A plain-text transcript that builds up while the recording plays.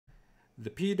The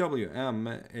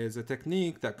PWM is a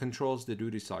technique that controls the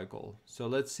duty cycle. So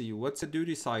let's see, what's a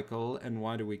duty cycle and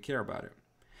why do we care about it?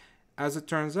 As it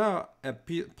turns out, a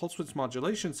pulse width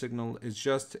modulation signal is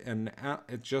just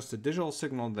a digital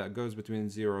signal that goes between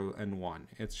 0 and 1.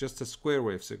 It's just a square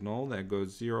wave signal that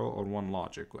goes 0 or 1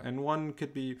 logic. And 1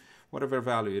 could be whatever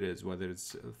value it is, whether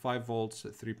it's 5 volts,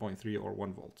 3.3, or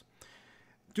 1 volt.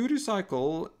 Duty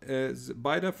cycle is,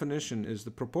 by definition, is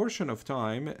the proportion of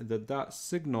time that that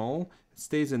signal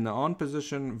stays in the on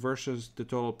position versus the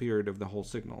total period of the whole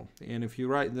signal. And if you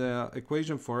write the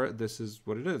equation for it, this is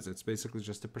what it is. It's basically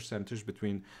just a percentage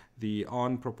between the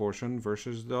on proportion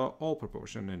versus the all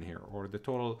proportion in here, or the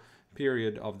total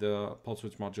period of the pulse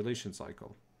width modulation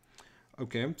cycle.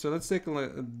 Okay, so let's take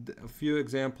a few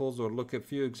examples, or look at a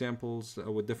few examples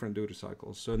with different duty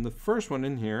cycles. So in the first one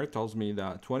in here, it tells me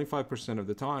that 25% of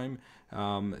the time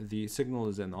the signal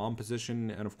is in the on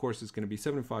position, and of course it's going to be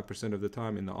 75% of the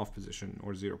time in the off position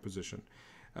or 0 position.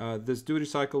 This duty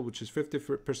cycle, which is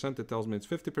 50%, it tells me it's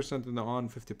 50% in the on,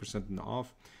 50% in the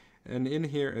off. And in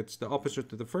here, it's the opposite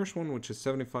to the first one, which is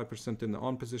 75% in the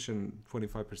on position,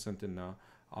 25% in the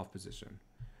off position.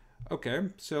 Okay,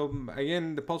 so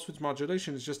again, the pulse width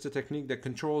modulation is just a technique that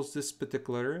controls this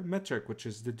particular metric, which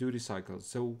is the duty cycle.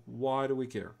 So why do we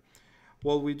care?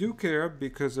 Well, we do care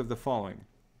because of the following.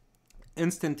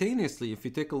 Instantaneously, if you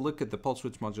take a look at the pulse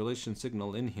width modulation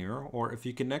signal in here, or if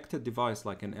you connect a device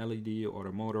like an LED or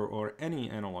a motor or any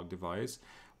analog device,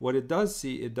 what it does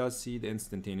see the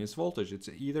instantaneous voltage. It's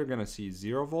either going to see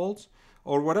 0 volts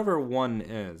or whatever 1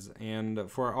 is. And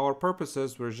for our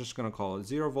purposes, we're just going to call it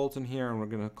 0 volts in here, and we're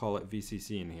going to call it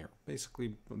VCC in here.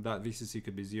 Basically, that VCC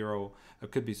could be 0,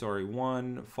 it could be,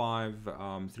 1, 5,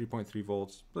 3.3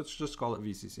 volts. Let's just call it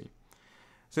VCC.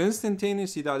 So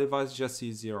instantaneously, that device just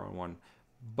sees 0 and 1.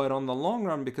 But on the long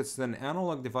run, because it's an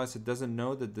analog device, it doesn't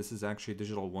know that this is actually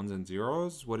digital ones and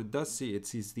zeros. What it does see, it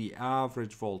sees the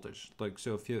average voltage. Like,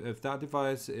 so if that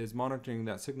device is monitoring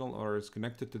that signal or is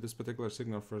connected to this particular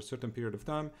signal for a certain period of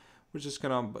time, it's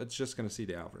just gonna see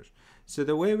the average. So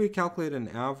the way we calculate an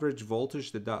average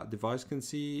voltage that that device can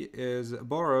see is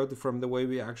borrowed from the way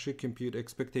we actually compute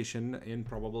expectation in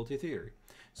probability theory.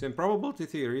 So in probability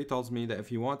theory, it tells me that if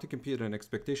you want to compute an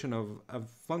expectation of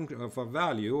a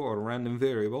value or a random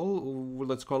variable,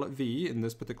 let's call it V in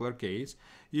this particular case,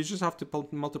 you just have to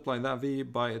multiply that V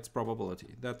by its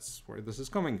probability. That's where this is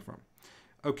coming from.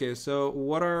 Okay, so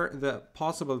what are the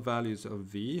possible values of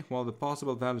V? Well, the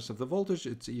possible values of the voltage,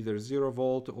 it's either 0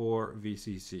 volt or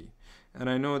VCC. And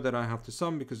I know that I have to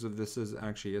sum because of this is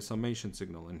actually a summation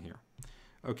signal in here.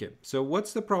 Okay, so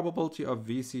what's the probability of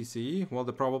VCC? Well,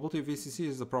 the probability of VCC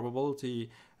is the probability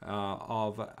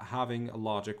of having a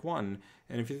logic 1.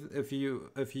 And if you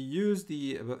use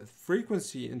the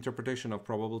frequency interpretation of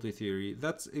probability theory,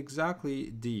 that's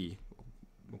exactly D,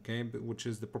 okay, which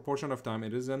is the proportion of time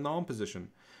it is in the on position.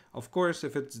 Of course,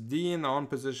 if it's D in the on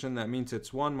position, that means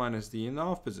it's 1 minus D in the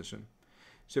off position.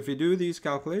 So if you do these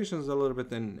calculations a little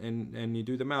bit and you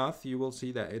do the math, you will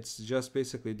see that it's just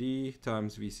basically D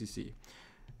times VCC.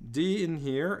 D in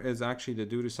here is actually the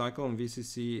duty cycle, and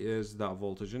VCC is that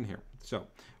voltage in here. So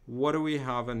what do we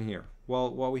have in here?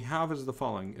 Well, what we have is the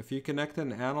following. If you connect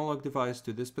an analog device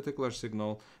to this particular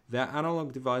signal, that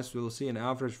analog device will see an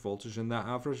average voltage, and that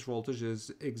average voltage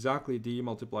is exactly D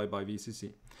multiplied by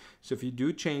VCC. So if you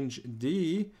do change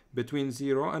D between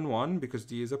 0 and 1, because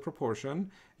D is a proportion,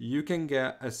 you can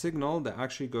get a signal that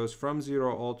actually goes from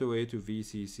 0 all the way to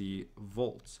VCC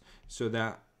volts. So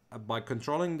that by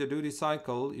controlling the duty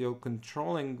cycle, you're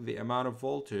controlling the amount of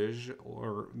voltage,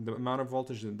 or the amount of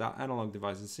voltage that that analog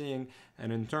device is seeing,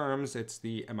 and in terms, it's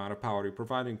the amount of power you're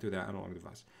providing to that analog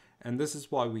device. And this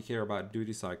is why we care about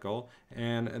duty cycle,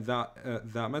 and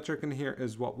that metric in here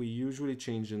is what we usually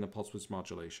change in the pulse width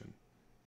modulation.